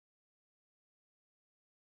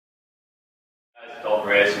It's Dalton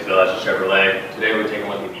Reyes with Chevrolet. Today we're taking a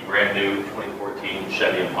look at the brand new 2014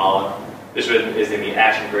 Chevy Impala. This one is in the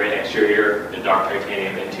ashen gray exterior and dark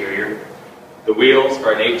titanium interior. The wheels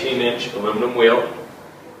are an 18-inch aluminum wheel.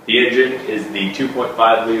 The engine is the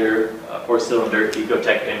 2.5 liter 4-cylinder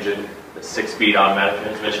Ecotec engine, the 6-speed automatic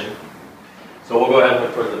transmission. So we'll go ahead and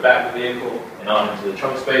look towards the back of the vehicle and on into the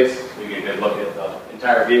trunk space so you get a good look at the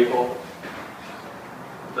entire vehicle.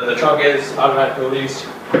 So the trunk is automatically released.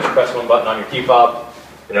 Just press one button on your key fob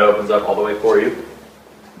and it opens up all the way for you.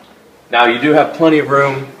 Now you do have plenty of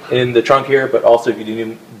room in the trunk here, but also if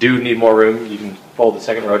you do need more room, you can fold the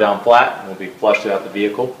second row down flat and it'll be flush throughout the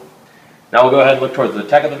vehicle. Now we'll go ahead and look towards the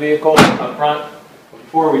tech of the vehicle up front.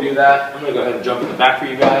 Before we do that, I'm going to go ahead and jump in the back for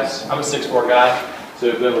you guys. I'm a 6'4" guy, so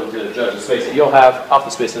you'll be able to judge the space that you'll have off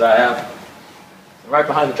the space that I have. Right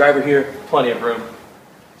behind the driver here, plenty of room.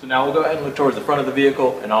 So now we'll go ahead and look towards the front of the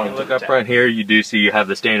vehicle and on into the Look up front here, you do see you have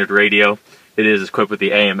the standard radio. It is equipped with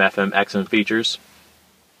the AM, FM, XM features.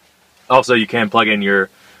 Also, you can plug in your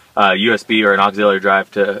USB or an auxiliary drive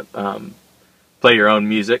to play your own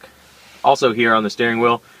music. Also here on the steering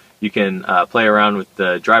wheel, you can play around with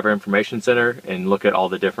the driver information center and look at all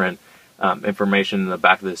the different information in the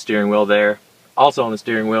back of the steering wheel there. Also on the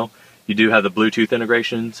steering wheel, you do have the Bluetooth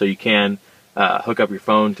integration, so you can hook up your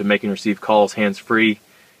phone to make and receive calls hands-free,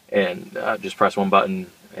 and just press one button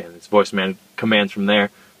and it's voice commands from there.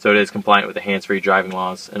 So it is compliant with the hands-free driving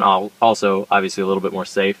laws, and also obviously a little bit more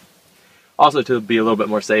safe. Also, to be a little bit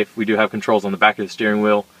more safe, we do have controls on the back of the steering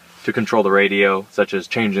wheel to control the radio, such as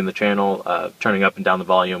changing the channel, turning up and down the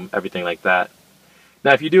volume, everything like that.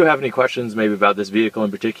 Now if you do have any questions maybe about this vehicle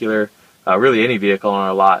in particular, really any vehicle on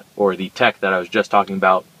our lot or the tech that I was just talking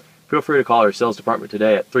about, feel free to call our sales department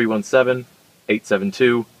today at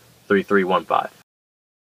 317-872-3315.